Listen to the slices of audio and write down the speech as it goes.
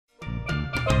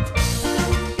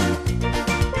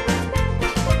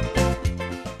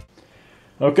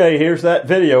Okay, here's that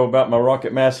video about my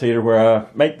rocket mass heater where I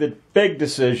make the big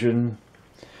decision.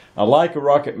 I like a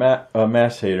rocket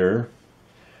mass heater.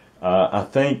 I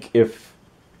think if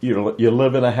you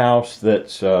live in a house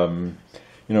that's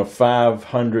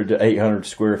 500 to 800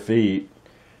 square feet,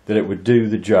 that it would do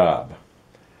the job.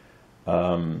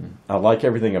 I like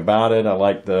everything about it. I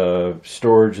like the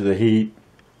storage of the heat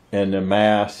and the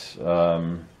mass.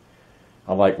 I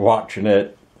like watching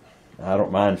it. I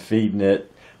don't mind feeding it.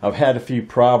 I've had a few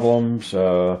problems.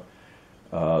 The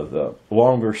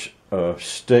longer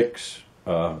sticks,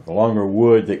 the longer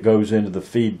wood that goes into the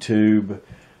feed tube,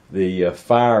 the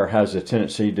fire has a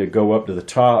tendency to go up to the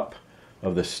top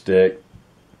of the stick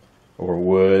or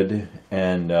wood,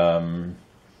 and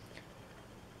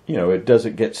it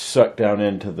doesn't get sucked down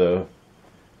into the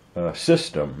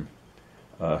system.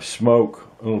 Smoke,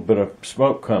 a little bit of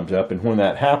smoke comes up, and when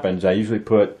that happens, I usually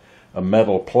put a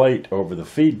metal plate over the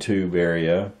feed tube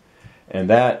area, and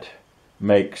that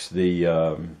makes the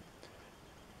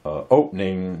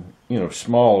opening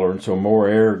smaller, and so more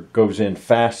air goes in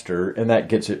faster, and that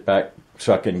gets it back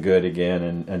sucking good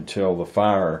again until the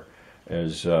fire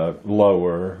is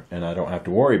lower, and I don't have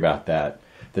to worry about that.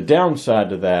 The downside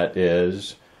to that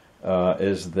is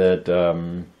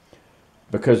that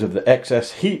because of the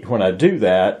excess heat when I do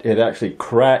that, it actually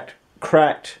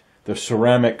cracked the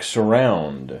ceramic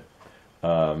surround.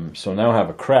 So now I have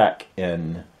a crack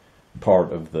in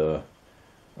part of the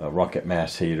rocket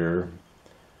mass heater.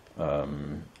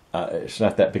 It's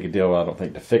not that big a deal, I don't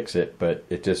think, to fix it, but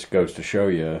it just goes to show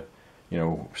you,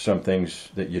 some things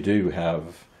that you do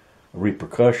have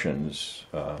repercussions.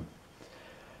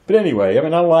 But anyway,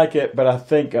 I like it, but I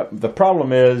think the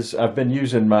problem is I've been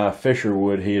using my Fisher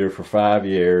wood heater for 5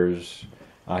 years.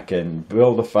 I can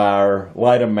build a fire,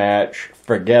 light a match,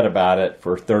 forget about it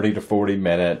for 30 to 40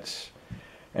 minutes.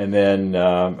 And then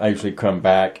I usually come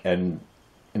back and,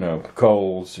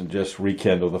 coals and just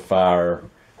rekindle the fire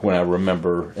when I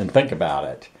remember and think about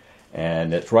it.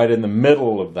 And it's right in the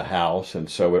middle of the house, and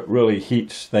so it really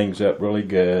heats things up really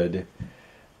good.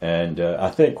 And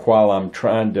I think while I'm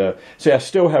trying to see, I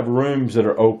still have rooms that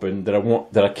are open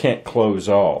that I can't close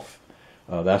off.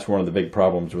 That's one of the big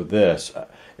problems with this.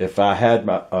 If I had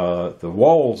the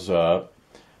walls up,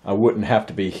 I wouldn't have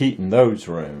to be heating those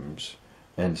rooms.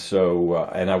 And so,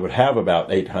 and I would have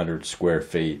about 800 square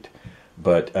feet.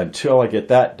 But until I get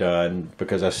that done,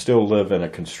 because I still live in a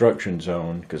construction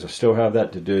zone, because I still have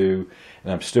that to do,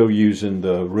 and I'm still using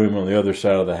the room on the other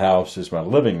side of the house as my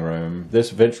living room.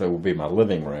 This eventually will be my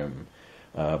living room,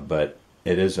 but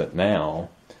it isn't now.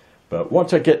 But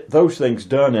once I get those things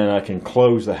done and I can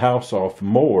close the house off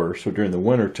more, so during the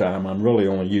winter time I'm really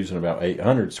only using about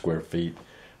 800 square feet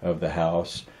of the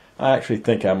house, I actually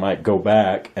think I might go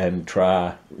back and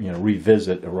try,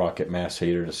 revisit a rocket mass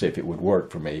heater to see if it would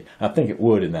work for me. I think it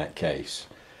would in that case.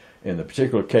 In the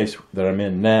particular case that I'm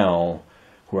in now,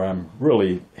 where I'm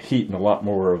really heating a lot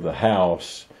more of the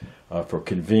house for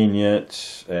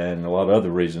convenience and a lot of other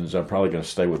reasons, I'm probably going to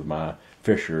stay with my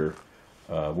Fisher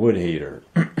wood heater.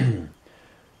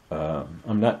 I'm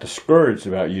not discouraged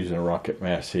about using a rocket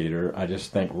mass heater. I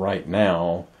just think right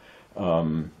now,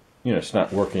 it's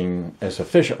not working as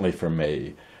efficiently for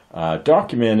me.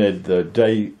 Documented the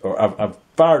day, or I've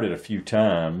fired it a few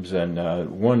times,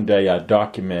 and one day I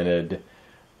documented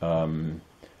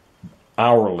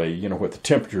hourly, what the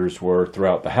temperatures were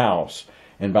throughout the house.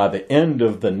 And by the end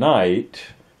of the night,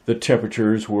 the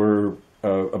temperatures were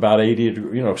about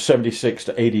 76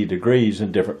 to 80 degrees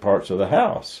in different parts of the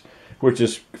house, which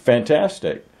is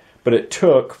fantastic. But it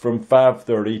took from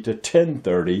 5:30 to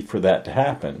 10:30 for that to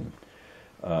happen.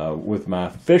 With my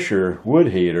Fisher wood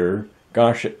heater,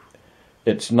 gosh,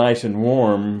 it's nice and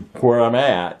warm where I'm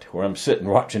at, where I'm sitting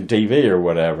watching TV or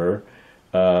whatever,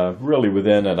 really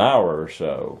within an hour or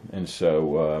so. And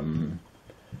so,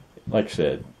 like I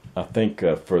said, I think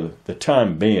for the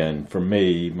time being, for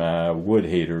me, my wood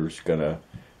heater's going to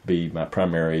be my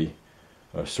primary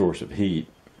source of heat.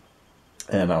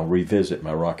 And I'll revisit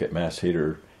my rocket mass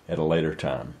heater at a later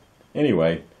time.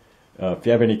 Anyway, if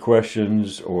you have any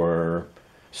questions or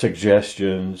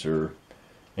suggestions or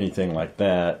anything like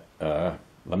that,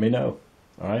 let me know.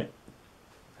 All right?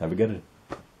 Have a good one.